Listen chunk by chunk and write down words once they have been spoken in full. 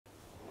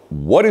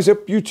What is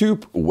up,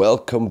 YouTube?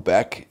 Welcome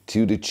back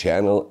to the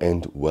channel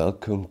and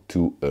welcome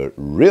to a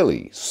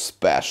really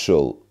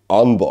special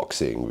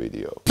unboxing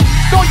video.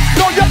 Throw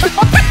your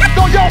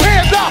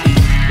hands up!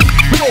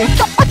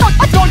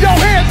 Throw your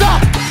hands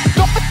up!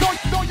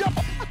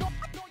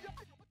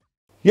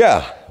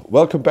 Yeah,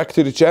 welcome back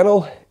to the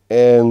channel,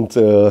 and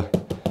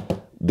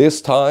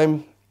this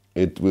time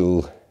it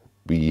will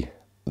be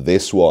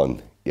this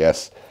one.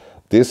 Yes,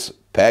 this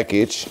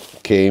package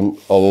came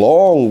a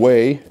long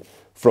way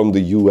from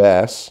the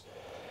US,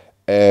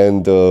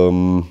 and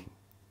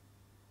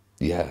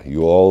yeah,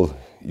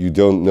 you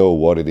don't know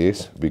what it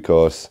is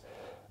because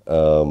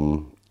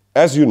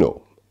as you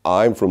know,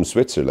 I'm from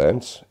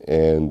Switzerland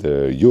and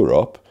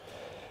Europe,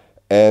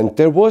 and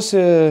there was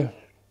a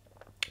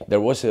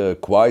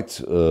quite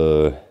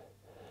an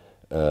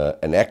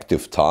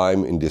active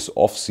time in this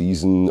off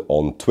season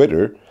on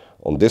Twitter,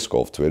 on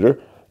DiscGolf Twitter,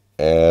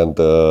 and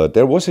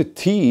there was a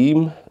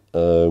team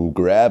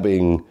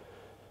grabbing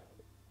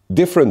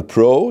different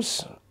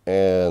pros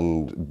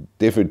and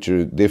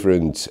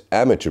different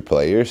amateur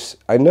players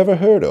I never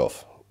heard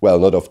of. Well,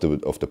 not of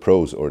the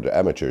pros or the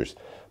amateurs,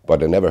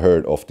 but I never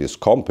heard of this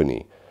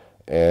company.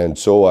 And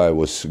so I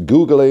was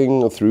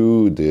Googling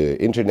through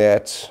the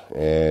internet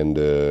and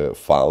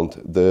found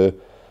the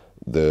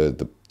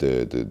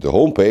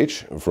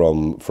homepage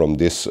from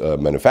this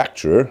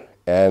manufacturer,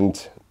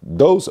 and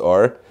those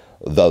are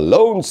the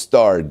Lone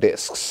Star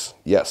discs.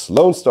 Yes,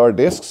 Lone Star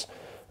discs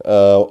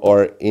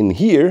are in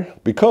here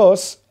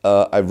because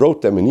I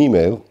wrote them an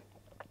email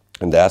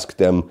and asked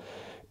them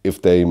if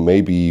they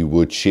maybe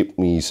would ship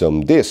me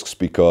some discs,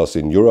 because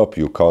in Europe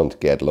you can't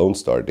get Lone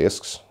Star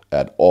discs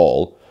at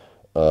all,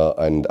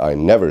 and I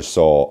never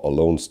saw a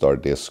Lone Star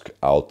disc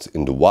out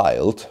in the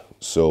wild.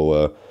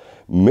 So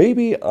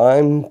maybe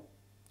I'm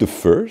the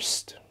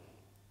first,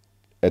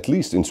 at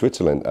least in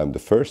Switzerland I'm the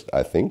first,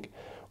 I think,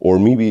 or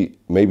maybe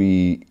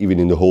even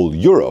in the whole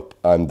Europe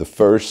I'm the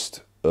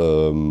first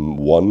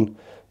one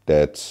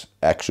that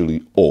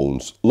actually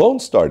owns Lone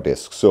Star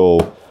discs. So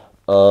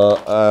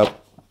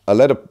I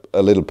let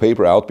a little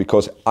paper out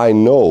because I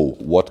know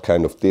what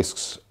kind of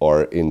discs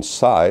are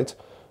inside,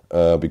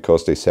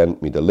 because they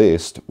sent me the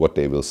list, what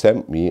they will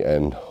send me,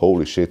 and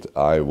holy shit,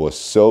 I was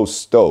so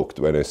stoked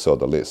when I saw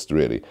the list,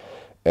 really.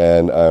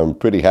 And I'm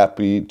pretty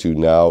happy to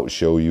now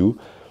show you,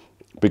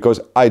 because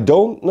I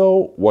don't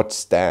know what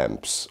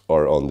stamps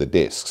are on the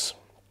discs.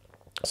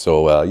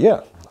 So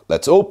yeah,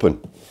 let's open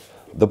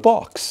the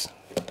box.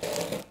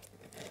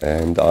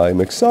 And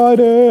I'm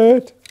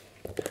excited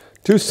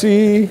to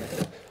see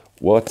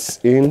what's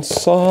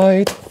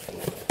inside.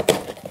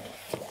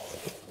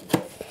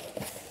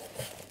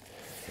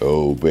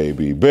 Oh,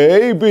 baby,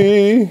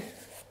 baby.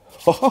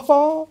 Ha ha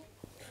ha.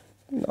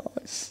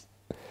 Nice.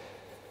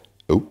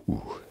 Oh.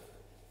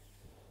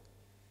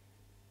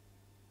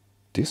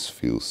 This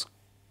feels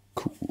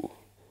cool.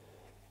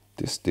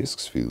 This disc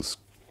feels...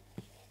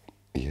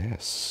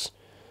 Yes.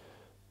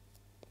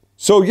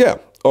 So yeah,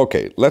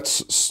 okay,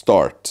 let's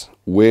start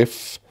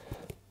with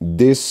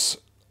this.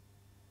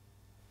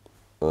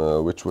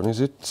 Which one is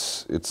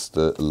it? It's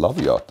the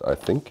Lariat, I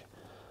think.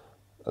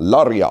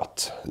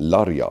 Lariat.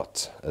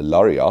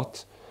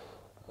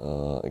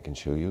 I can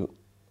show you.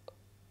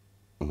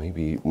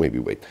 Maybe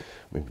wait.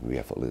 Maybe we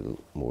have a little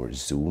more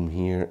zoom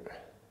here.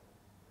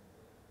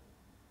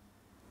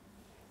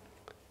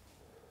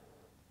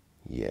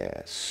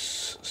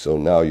 Yes. So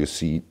now you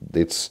see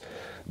this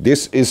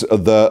is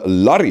the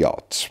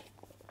Lariat.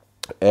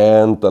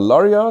 And the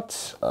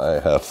Lariat, I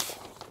have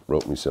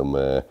wrote me some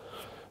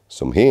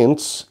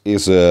hints,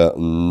 is a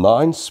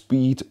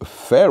 9-speed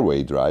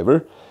fairway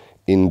driver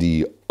in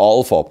the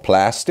alpha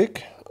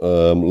plastic.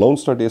 Lone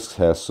Star discs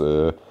has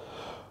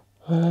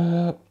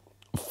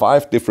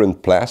 5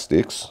 different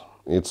plastics.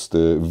 It's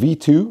the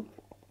V2,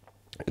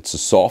 it's a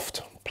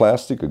soft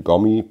plastic, a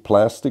gummy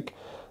plastic.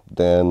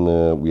 Then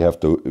we have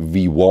the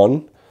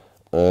V1.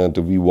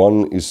 The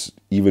V1 is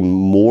even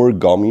more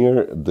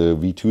gummier. The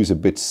V2 is a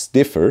bit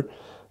stiffer.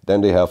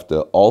 Then they have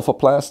the alpha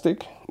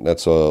plastic.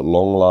 That's a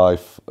long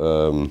life,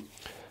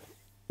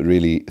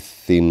 really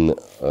thin,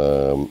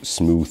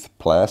 smooth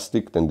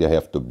plastic. Then they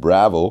have the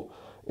Bravo.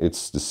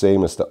 It's the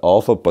same as the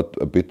alpha, but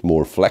a bit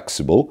more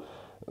flexible.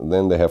 And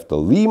then they have the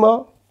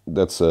Lima.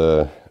 That's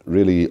a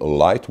really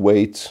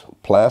lightweight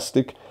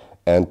plastic.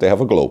 And they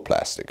have a glow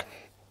plastic.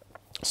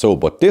 So,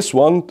 but this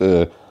one,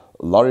 the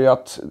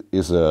Lariat,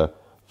 is a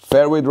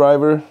fairway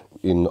driver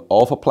in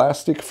alpha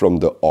plastic from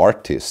the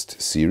Artist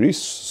series.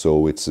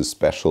 So it's a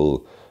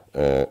special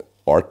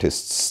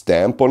artist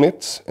stamp on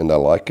it, and I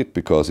like it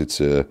because it's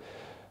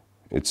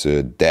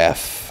a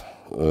deaf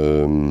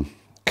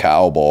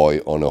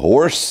cowboy on a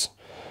horse.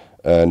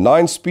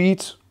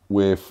 9-speed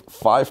with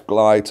 5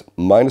 glide,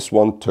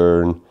 -1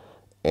 turn,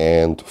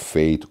 and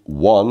fade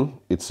 1.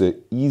 It's a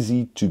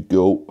easy to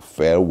go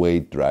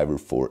fairway driver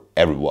for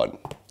everyone.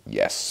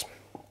 Yes,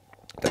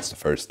 that's the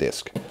first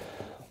disc.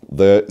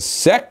 The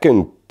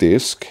second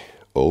disc,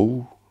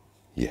 oh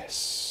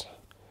yes,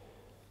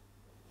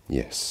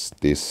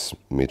 this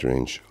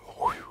mid-range,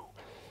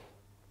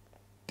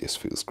 this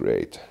feels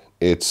great.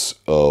 It's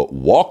a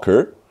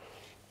Walker.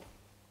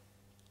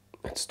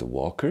 It's the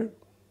Walker.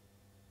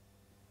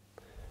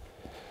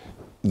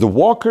 The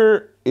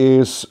Walker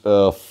is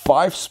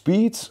 5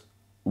 speeds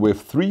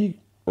with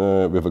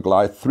a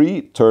glide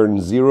 3,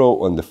 turn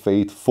 0 on the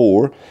fade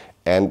 4,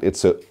 and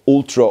it's an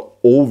ultra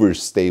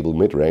overstable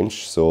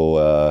mid-range.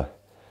 So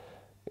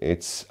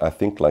it's, I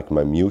think, like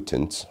my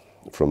Mutant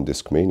from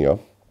Discmania.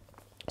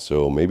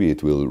 So maybe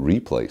it will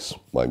replace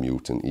my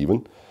Mutant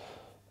even.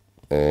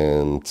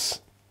 And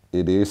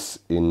it is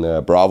in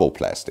Bravo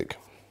plastic.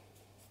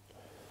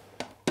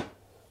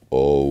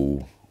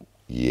 Oh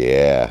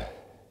yeah,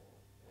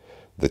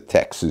 the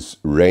Texas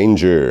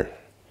Ranger.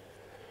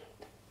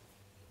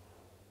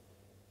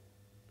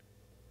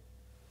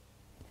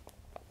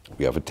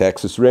 We have a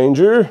Texas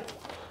Ranger.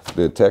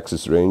 The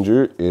Texas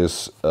Ranger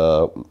is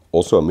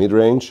also a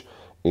mid-range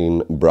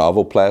in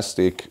Bravo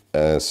plastic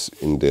as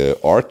in the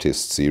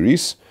Artist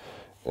series.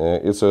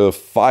 It's a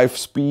 5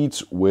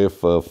 speeds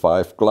with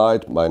 5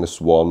 glide,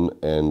 -1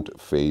 and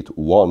fade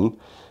 1.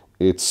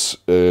 It's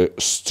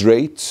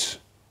straight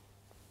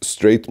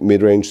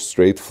mid-range,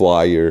 straight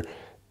flyer,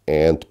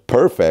 and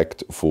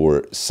perfect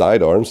for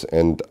sidearms.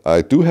 And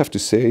I do have to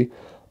say,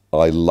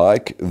 I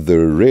like the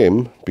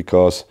rim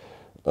because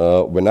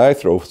when I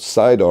throw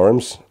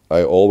sidearms,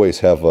 I always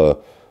have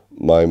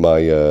my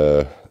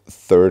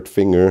third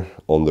finger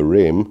on the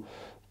rim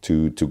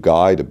to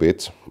guide a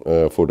bit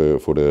for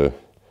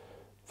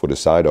the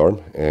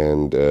sidearm,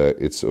 and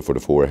it's for the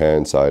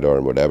forehand,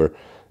 sidearm, whatever,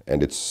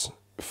 and it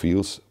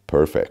feels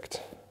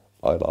perfect.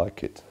 I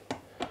like it.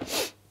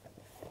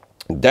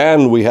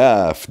 Then we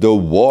have the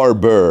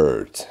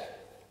Warbird.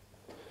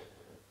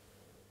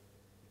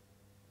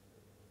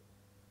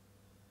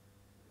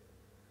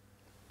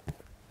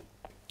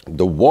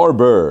 The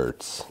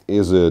Warbird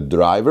is a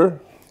driver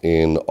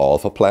in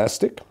Alpha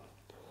plastic.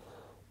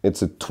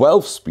 It's a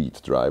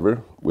 12-speed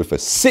driver with a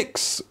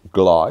 6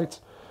 glide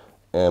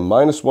and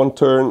 -1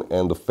 turn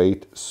and a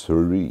fade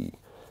 3.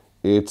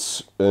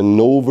 It's an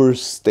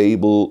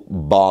overstable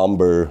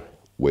bomber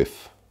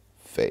with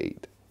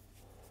fade.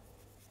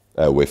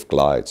 With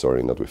glide,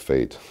 sorry, not with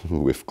fade,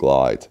 with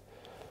glide.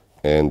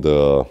 And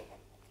yeah,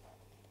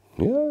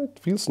 it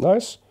feels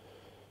nice.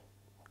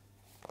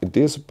 It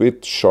is a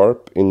bit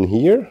sharp in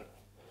here,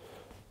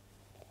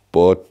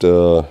 but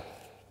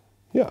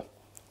yeah.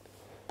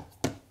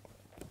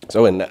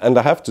 So, and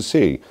I have to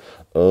say,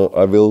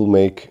 I will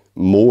make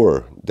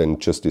more than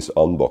just this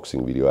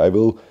unboxing video. I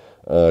will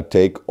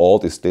take all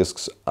these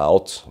discs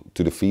out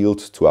to the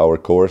field, to our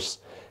course,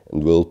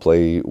 and we'll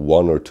play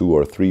 1 or 2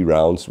 or 3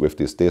 rounds with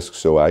this disc,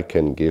 so I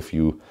can give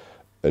you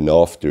an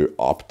after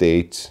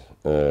update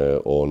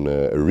on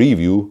a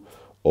review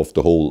of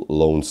the whole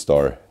Lone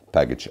Star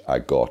package I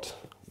got.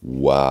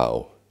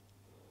 Wow.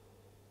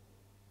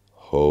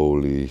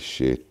 Holy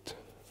shit.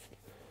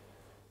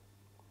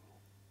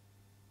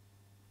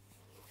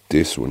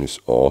 This one is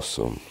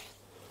awesome.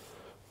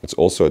 It's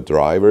also a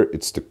driver.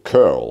 It's the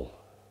Curl.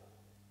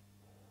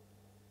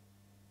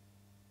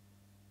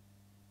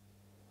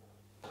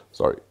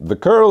 Sorry. The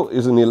Curl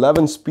is an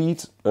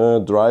 11-speed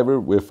driver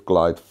with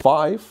glide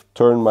 5,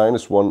 turn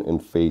 -1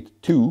 and fade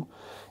 2.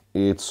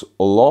 It's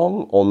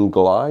long on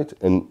glide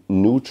and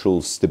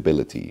neutral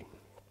stability.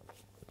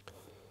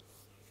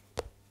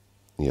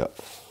 Yeah.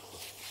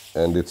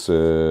 And it's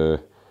a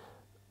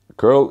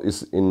Curl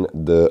is in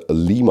the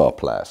Lima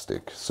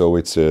plastic, so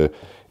it's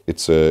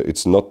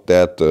not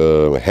that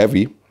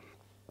heavy.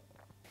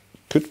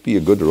 Could be a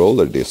good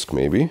roller disc,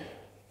 maybe.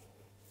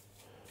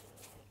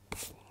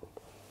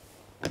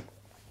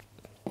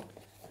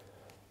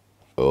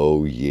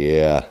 Oh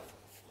yeah,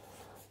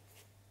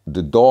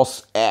 the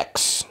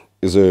DiscGolf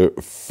is a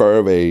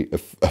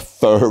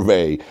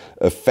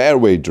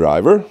fairway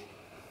driver.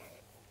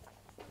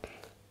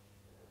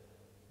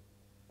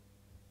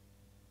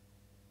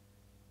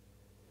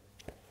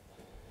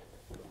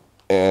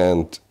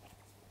 And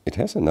it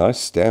has a nice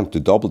stamp, the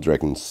Double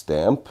Dragon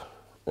stamp.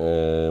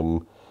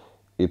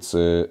 It's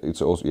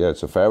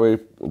a fairway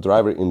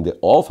driver in the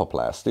Alpha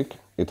plastic.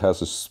 It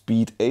has a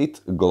speed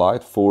 8,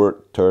 glide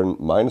 4, turn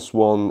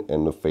 -1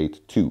 and a fade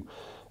 2.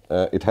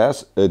 It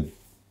has a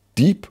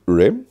deep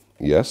rim.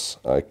 Yes,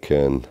 I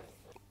can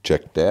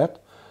check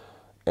that.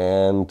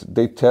 And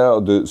they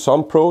tell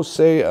some pros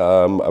say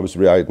I was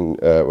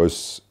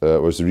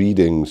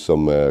reading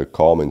some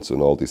comments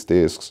on all these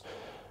discs.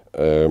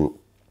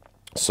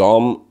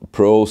 Some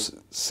pros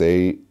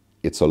say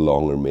it's a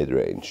longer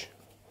mid-range.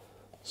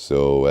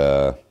 So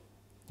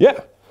yeah,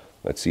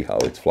 let's see how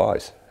it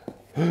flies.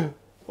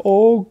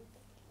 Oh,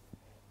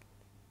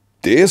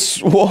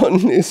 this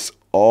one is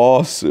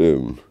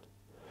awesome.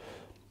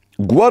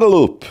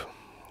 Guadeloupe,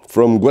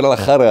 from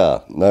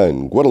Guadalajara.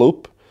 No,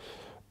 Guadeloupe.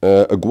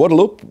 A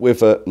Guadeloupe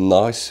with a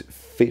nice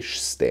fish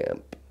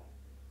stamp.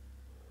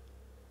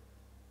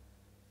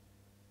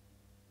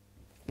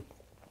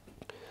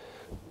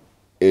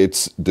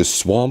 It's the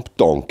Swamp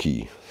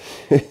Donkey.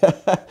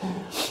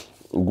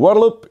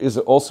 Guadeloupe is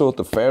also at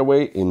the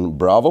fairway in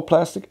Bravo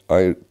plastic.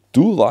 I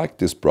do like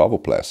this Bravo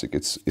plastic.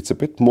 It's a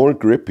bit more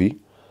grippy,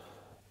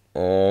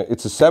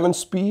 It's a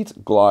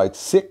 7-speed, glide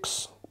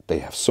 6. They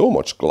have so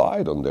much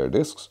glide on their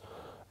discs.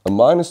 A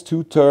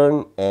 -2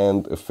 turn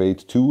and a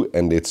fade 2,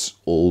 and it's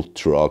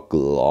ultra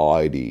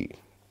glidey.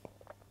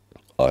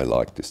 I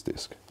like this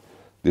disc.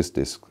 This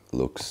disc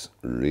looks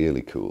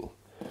really cool.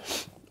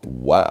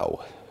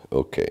 Wow.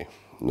 Okay,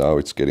 now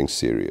it's getting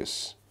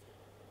serious.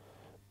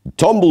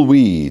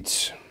 Tumbleweed.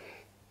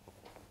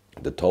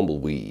 The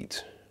Tumbleweed.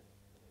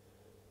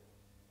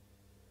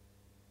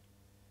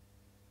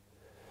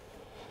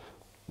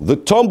 The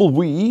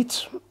Tumbleweed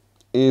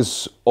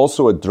is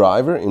also a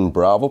driver in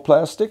Bravo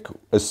plastic,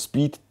 a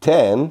speed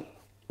 10,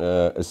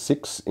 a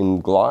 6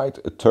 in glide,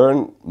 a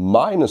turn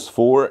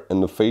 -4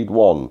 and a fade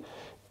 1.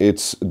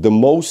 It's the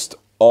most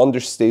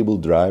understable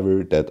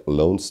driver that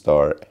Lone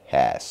Star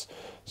has.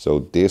 So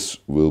this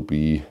will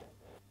be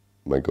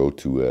my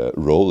go-to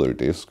roller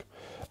disc.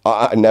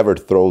 I never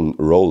thrown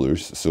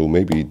rollers, so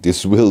maybe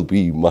this will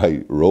be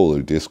my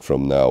roller disc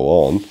from now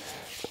on.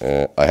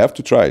 I have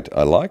to try it.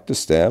 I like the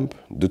stamp,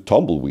 the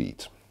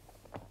Tumbleweed.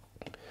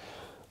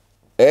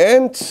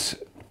 And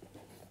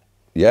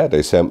yeah,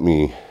 they sent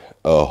me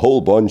a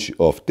whole bunch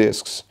of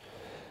discs.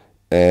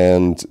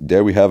 And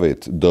there we have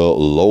it, the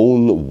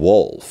Lone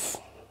Wolf.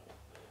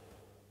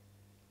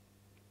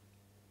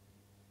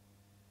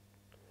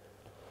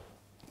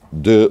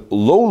 The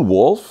Lone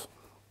Wolf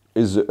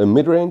is a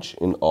mid-range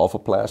in alpha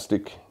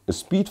plastic, a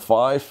speed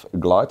 5, a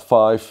glide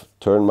 5,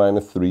 turn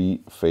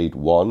 -3, fade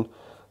 1.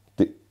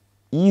 The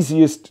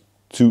easiest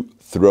to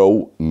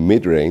throw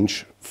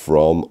mid-range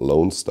from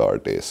Lone Star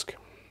disc.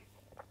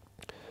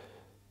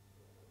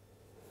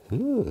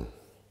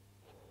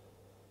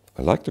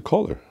 I like the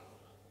color.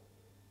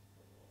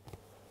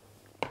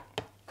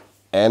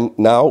 And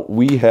now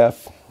we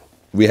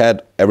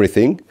had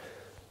everything,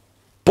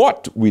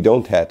 but we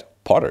don't had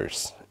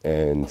putters.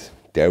 And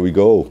there we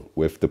go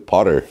with the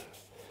putter.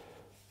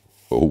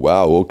 Oh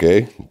wow,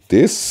 okay.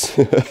 This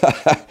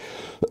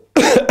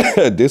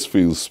this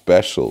feels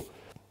special.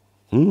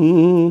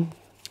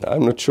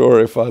 I'm not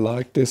sure if I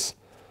like this.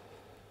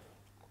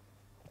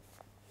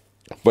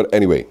 But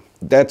anyway,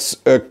 that's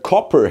a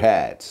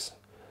Copperhead.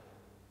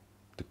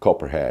 The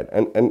Copperhead.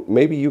 And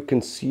maybe you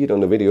can see it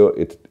on the video.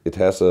 It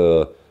has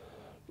a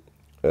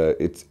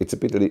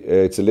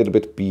it's a little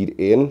bit beat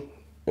in.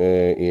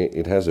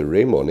 It has a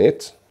rim on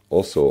it,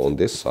 also on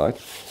this side.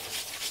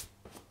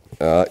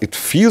 It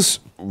feels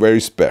very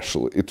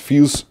special. It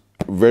feels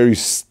very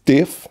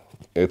stiff.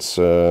 It's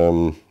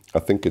I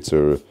think it's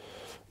a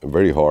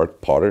very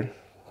hard putter.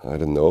 I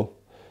don't know,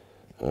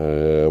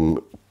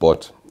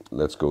 but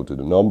let's go to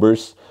the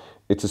numbers.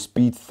 It's a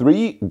speed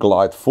 3,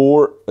 glide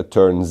 4, a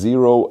turn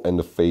 0, and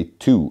a fade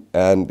 2,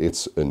 and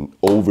it's an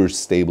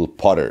overstable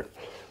putter.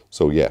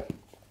 So yeah.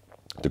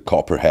 The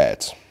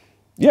Copperhead.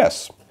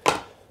 Yes,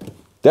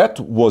 that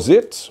was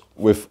it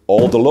with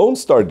all the Lone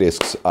Star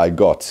discs I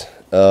got.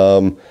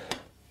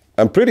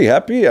 I'm pretty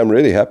happy, I'm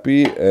really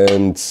happy,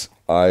 and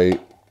I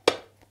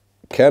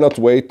cannot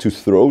wait to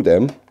throw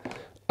them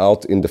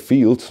out in the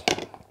field.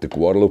 The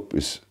Guadalupe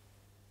is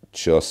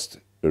just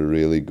a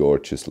really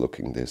gorgeous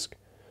looking disc.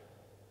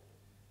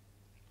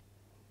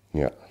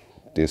 Yeah,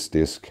 this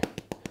disc.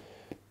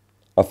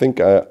 I think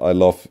I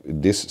love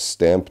this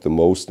stamp the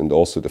most, and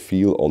also the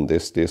feel on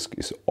this disc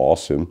is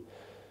awesome.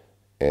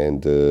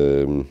 And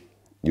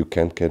you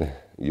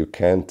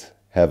can't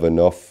have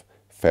enough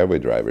fairway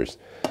drivers.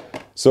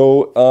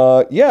 So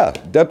yeah,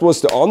 that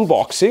was the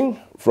unboxing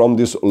from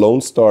this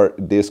Lone Star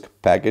disc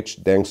package.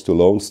 Thanks to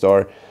Lone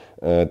Star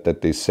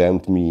that they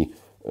sent me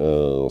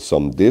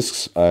some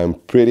discs. I'm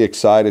pretty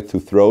excited to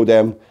throw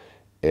them.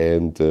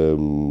 And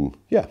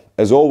yeah,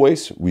 as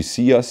always, we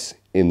see us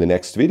in the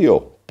next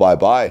video. Bye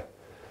bye.